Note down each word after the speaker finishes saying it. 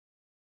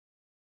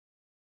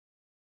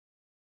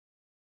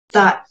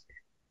Start.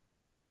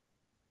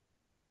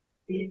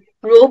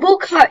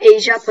 RoboCup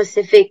Asia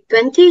Pacific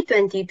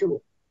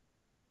 2022.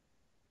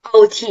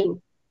 Our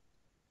team.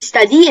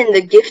 Study in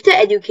the Gifted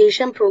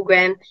Education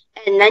Program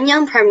at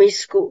Nanyang Primary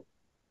School.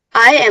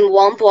 I am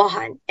Wang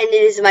Bohan, and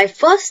it is my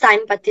first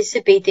time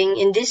participating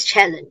in this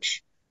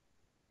challenge.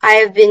 I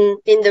have been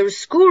in the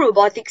school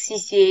robotics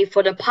CCA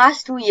for the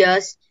past 2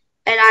 years,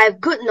 and I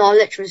have good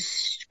knowledge with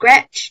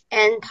Scratch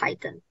and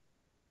Python.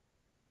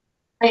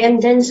 I am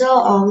Denzel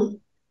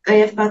Ong. I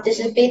have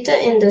participated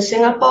in the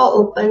Singapore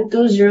Open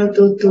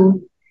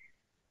 2022,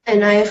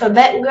 and I have a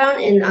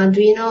background in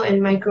Arduino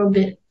and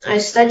micro:bit. I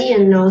study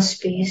in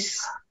aerospace.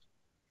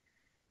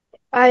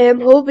 I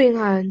am Ho Bing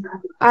Han.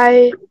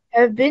 I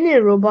have been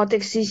in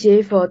robotics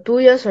CCA for 2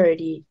 years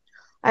already.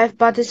 I have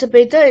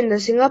participated in the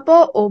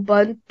Singapore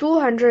Open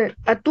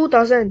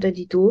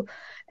 2022,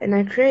 and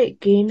I create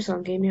games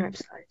on gaming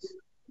websites.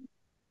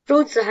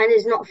 𝗘𝗲_𝗏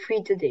is not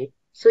free today,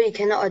 so he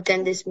cannot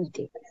attend this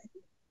meeting.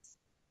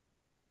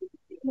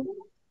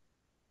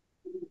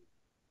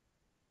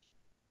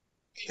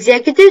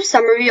 Executive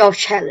Summary of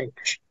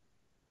Challenge.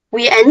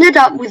 We ended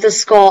up with a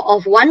score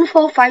of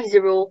 1450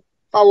 for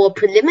our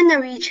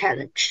preliminary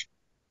challenge.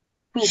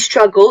 We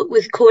struggled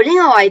with coding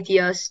our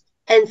ideas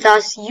and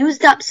thus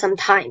used up some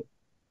time.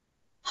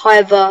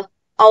 However,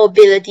 our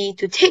ability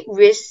to take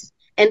risks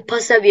and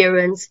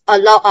perseverance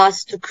allowed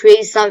us to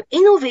create some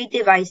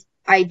innovative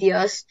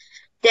ideas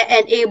that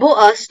enable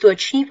us to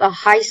achieve a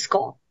high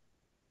score.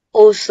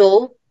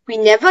 Also, we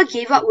never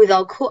gave up with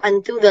our code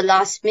until the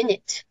last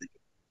minute.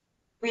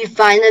 We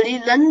finally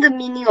learned the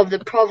meaning of the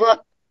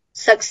proverb,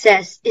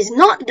 success is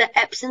not the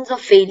absence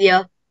of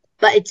failure,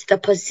 but it's the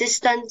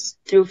persistence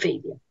through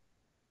failure.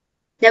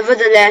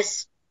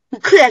 Nevertheless, we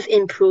could have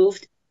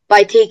improved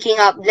by taking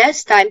up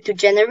less time to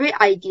generate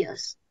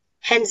ideas,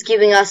 hence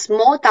giving us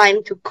more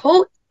time to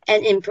code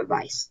and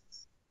improvise.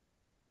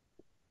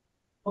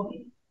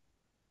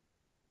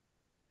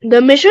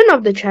 The mission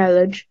of the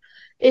challenge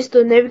is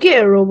to navigate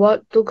a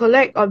robot to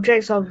collect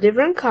objects of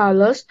different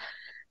colors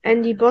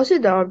and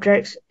deposit the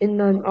objects in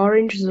an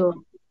orange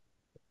zone.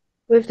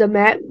 With the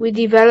map, we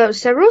developed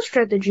several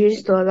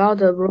strategies to allow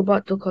the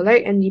robot to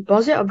collect and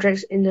deposit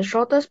objects in the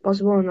shortest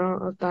possible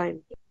amount of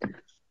time.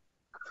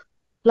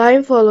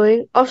 Line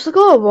following,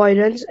 obstacle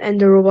avoidance,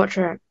 and the robot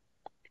trap.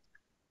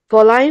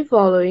 For line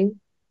following,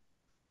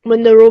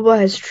 when the robot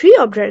has 3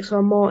 objects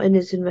or more in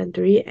its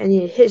inventory and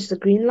it hits the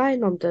green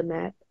line on the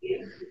map,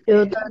 it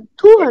will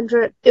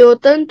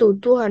turn to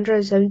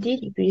 270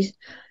 degrees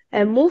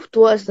and move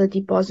towards the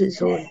deposit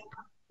zone.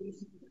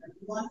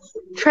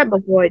 Trap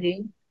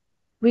avoiding.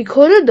 We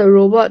coded the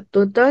robot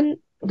to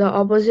turn the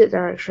opposite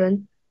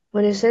direction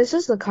when it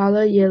senses the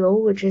color yellow,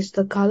 which is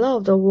the color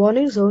of the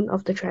warning zone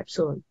of the trap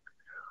zone.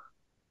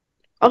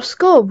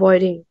 Obstacle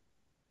avoiding.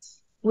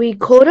 We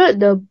coded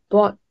the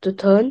bot to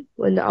turn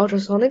when the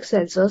ultrasonic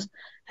sensors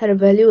had a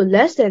value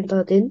less than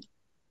 13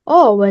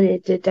 or when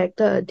it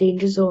detected a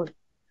danger zone.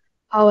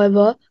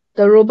 However,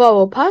 the robot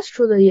will pass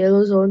through the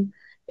yellow zone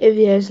if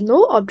it has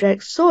no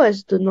objects so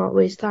as to not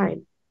waste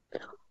time.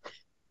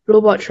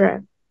 Robot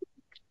trap.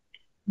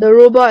 The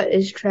robot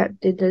is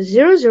trapped in the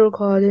 0,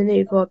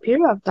 coordinate for a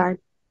period of time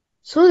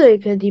so that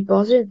it can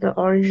deposit the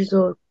orange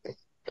zone.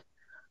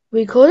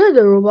 We coded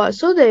the robot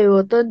so that it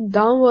will turn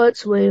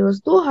downwards when it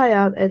was too high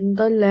up and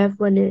turn left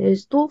when it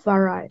is too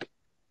far right.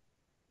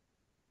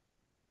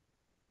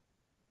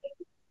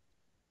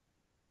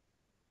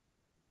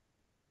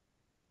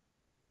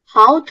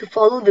 How to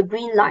follow the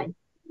green line.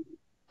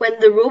 When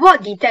the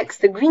robot detects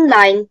the green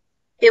line,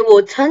 it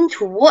will turn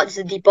towards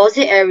the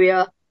deposit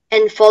area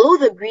and follow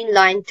the green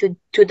line to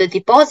the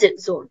deposit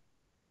zone.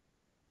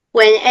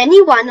 When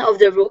any one of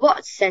the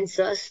robot's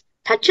sensors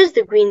touches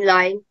the green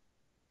line,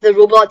 the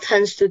robot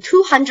turns to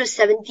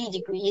 270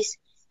 degrees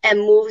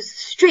and moves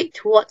straight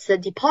towards the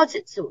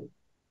deposit zone.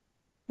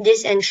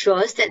 This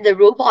ensures that the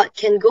robot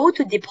can go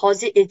to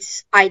deposit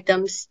its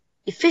items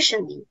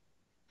efficiently,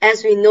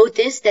 as we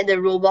notice that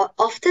the robot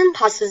often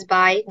passes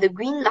by the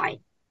green line.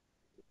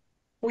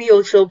 We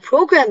also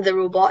program the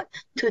robot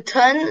to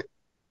turn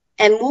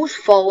and move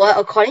forward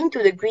according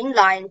to the green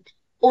line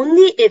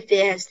only if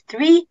it has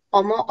 3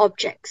 or more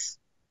objects,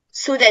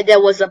 so that there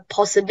was a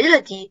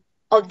possibility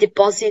of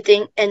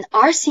depositing an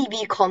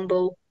RCB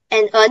combo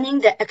and earning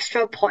the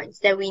extra points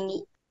that we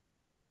need.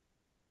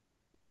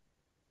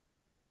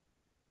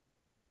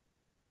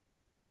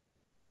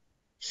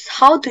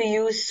 How to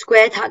use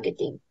square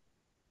targeting.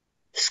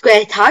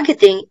 Square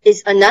targeting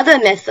is another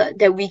method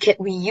that we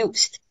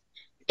used.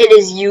 It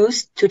is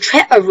used to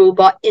trap a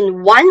robot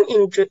in one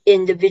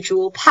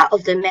individual part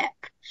of the map,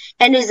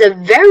 and is a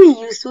very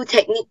useful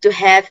technique to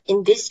have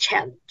in this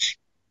challenge.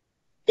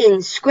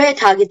 In square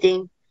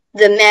targeting,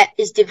 the map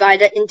is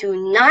divided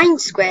into 9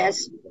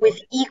 squares with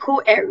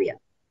equal area.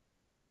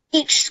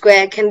 Each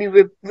square can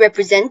be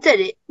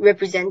represented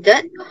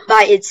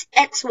by its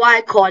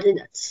XY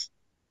coordinates.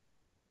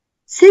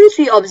 Since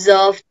we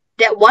observed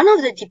that one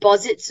of the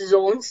deposit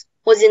zones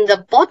was in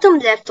the bottom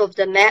left of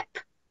the map,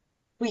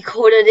 we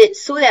coded it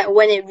so that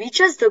when it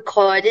reaches the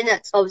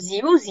coordinates of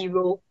 0,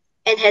 0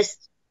 and has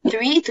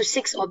 3 to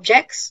 6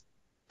 objects,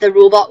 the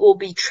robot will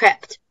be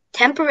trapped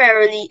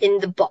temporarily in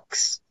the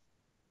box.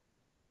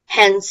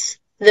 Hence,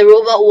 the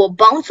robot will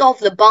bounce off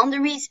the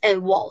boundaries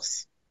and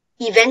walls,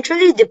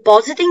 eventually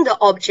depositing the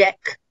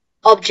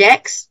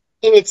objects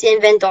in its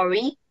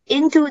inventory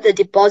into the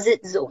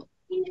deposit zone.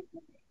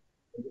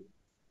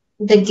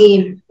 The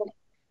game.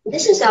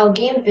 This is our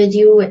game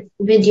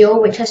video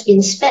which has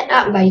been sped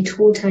up by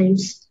 2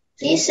 times.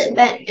 Please sit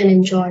back and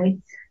enjoy.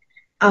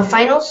 Our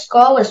final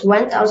score was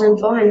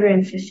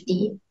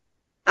 1,450.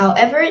 Our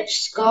average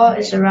score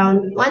is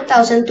around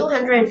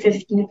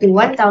 1,250 to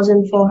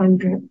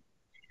 1,400.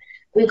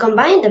 We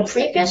combined the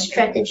previous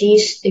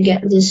strategies to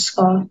get this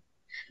score,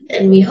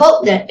 and we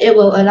hope that it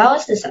will allow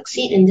us to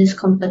succeed in this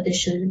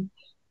competition.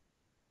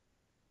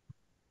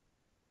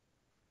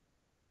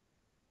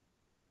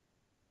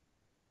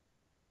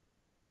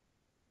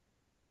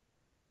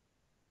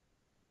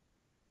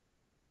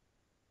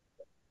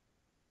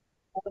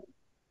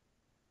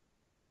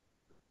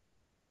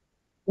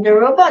 The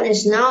robot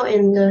is now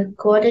in the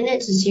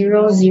coordinates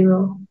 0,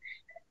 0.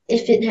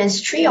 If it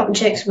has 3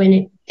 objects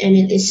and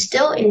it is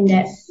still in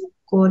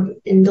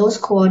those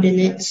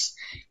coordinates,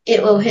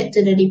 it will head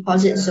to the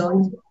deposit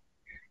zone.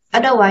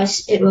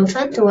 Otherwise, it will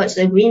turn towards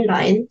the green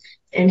line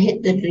and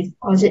hit the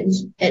deposit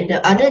at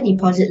the other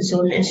deposit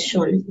zone as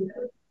shown.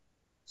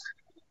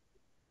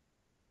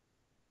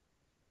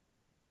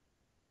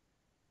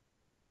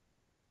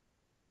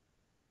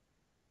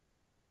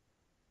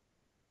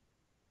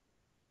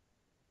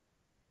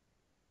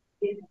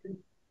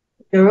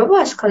 The robot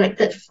has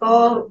collected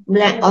 4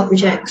 black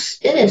objects.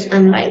 It is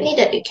unlikely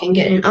that it can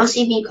get an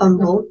RCB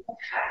combo,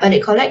 but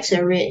it collects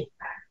a red.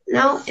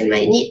 Now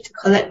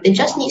it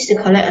just needs to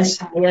collect a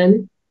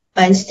cyan,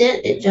 but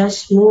instead it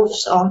just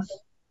moves off.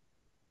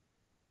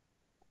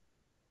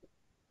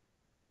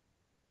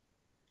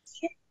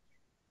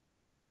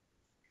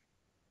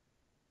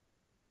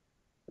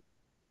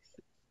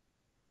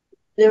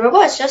 The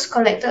robot has just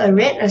collected a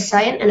red, a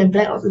cyan, and a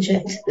black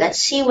object. Let's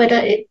see whether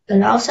it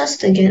allows us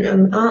to get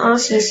an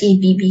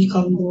RRCC-BB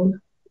combo.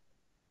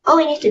 All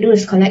we need to do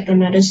is collect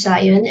another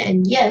cyan,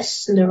 and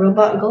yes, the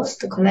robot goes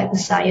to collect the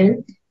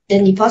cyan,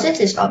 then deposits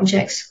its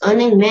objects,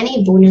 earning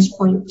many bonus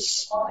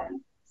points.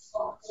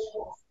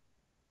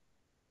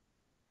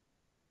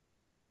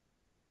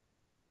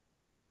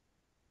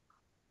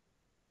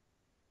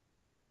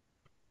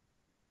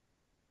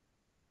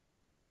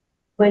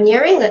 We're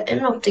nearing the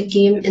end of the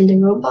game and the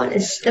robot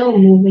is still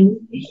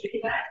moving.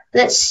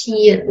 Let's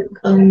see it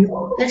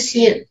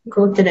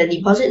go to the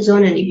deposit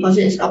zone and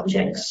deposit its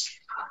objects.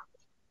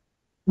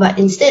 But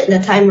instead the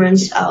time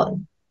runs out.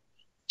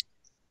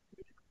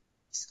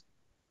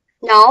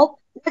 Now,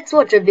 let's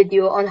watch a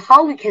video on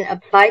how we can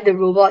apply the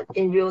robot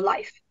in real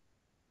life.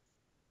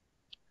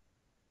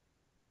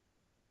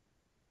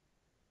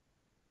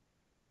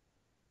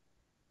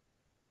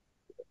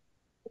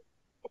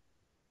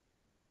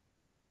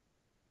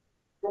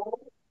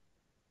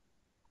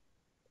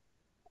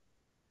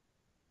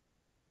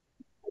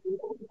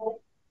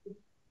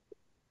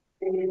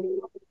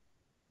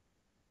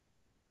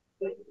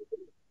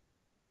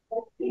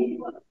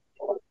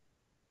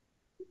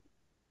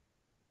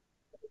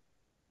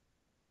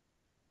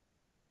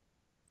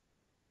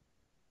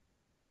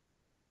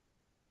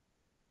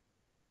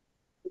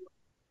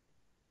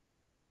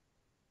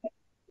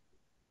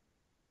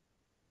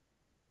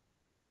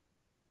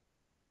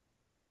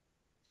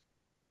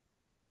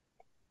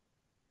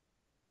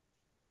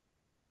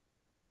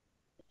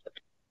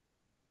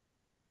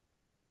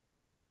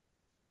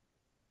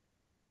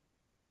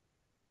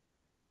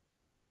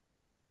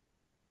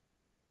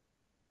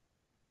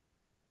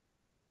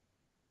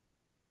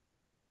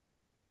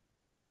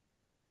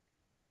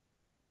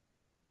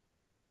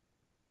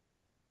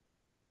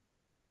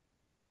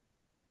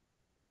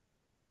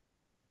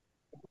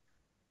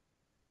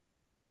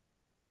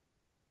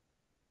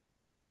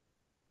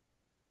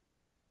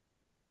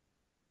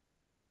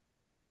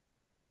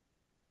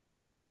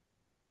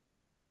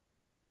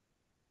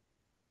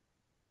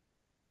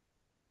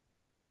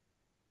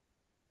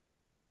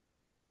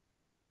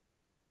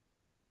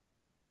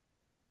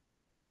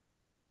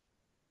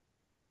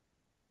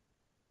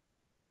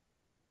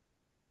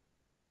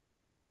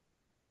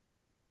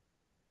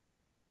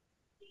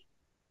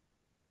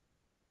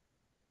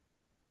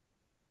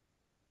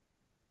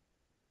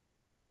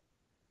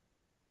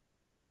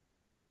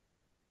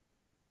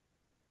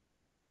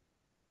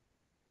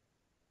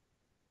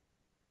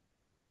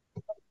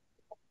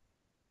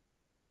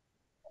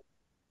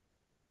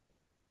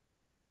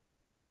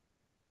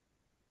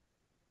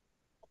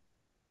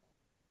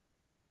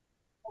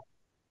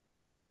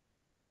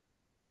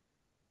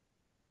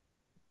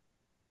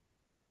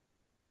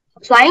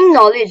 Applying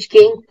knowledge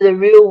gained to the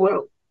real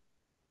world.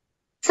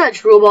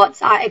 Such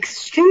robots are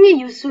extremely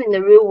useful in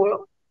the real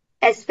world,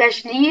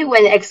 especially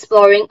when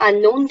exploring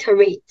unknown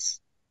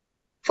terrains.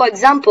 For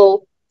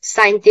example,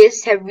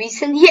 scientists have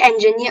recently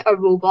engineered a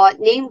robot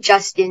named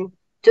Justin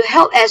to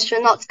help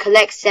astronauts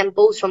collect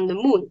samples from the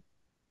moon.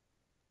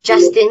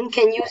 Justin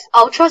can use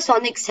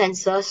ultrasonic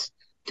sensors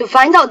to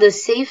find out the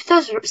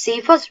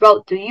safest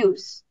route to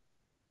use.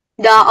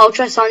 The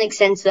ultrasonic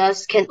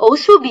sensors can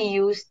also be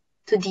used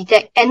to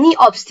detect any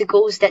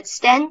obstacles that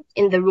stand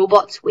in the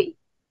robot's way.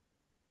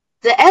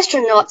 The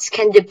astronauts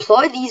can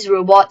deploy these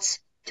robots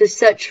to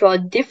search for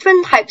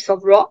different types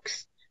of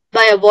rocks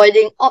by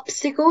avoiding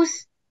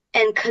obstacles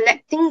and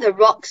collecting the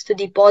rocks to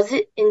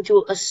deposit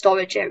into a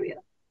storage area.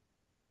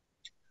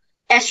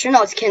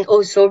 Astronauts can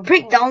also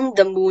break down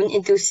the moon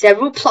into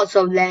several plots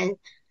of land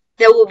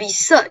that will be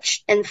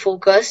searched and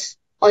focused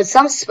on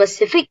some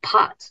specific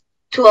parts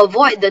to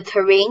avoid the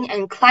terrain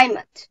and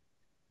climate,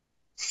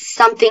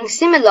 something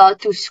similar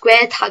to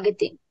square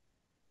targeting.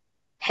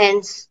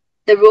 Hence,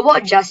 the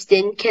robot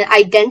Justin can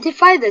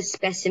identify the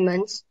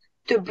specimens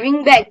to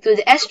bring back to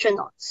the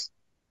astronauts,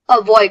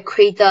 avoid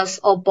craters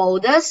or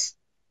boulders,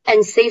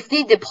 and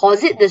safely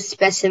deposit the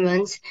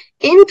specimens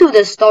into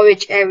the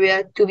storage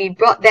area to be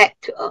brought back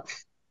to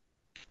Earth.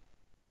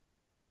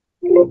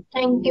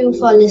 Thank you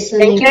for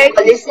listening. Thank you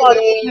for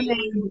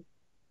listening.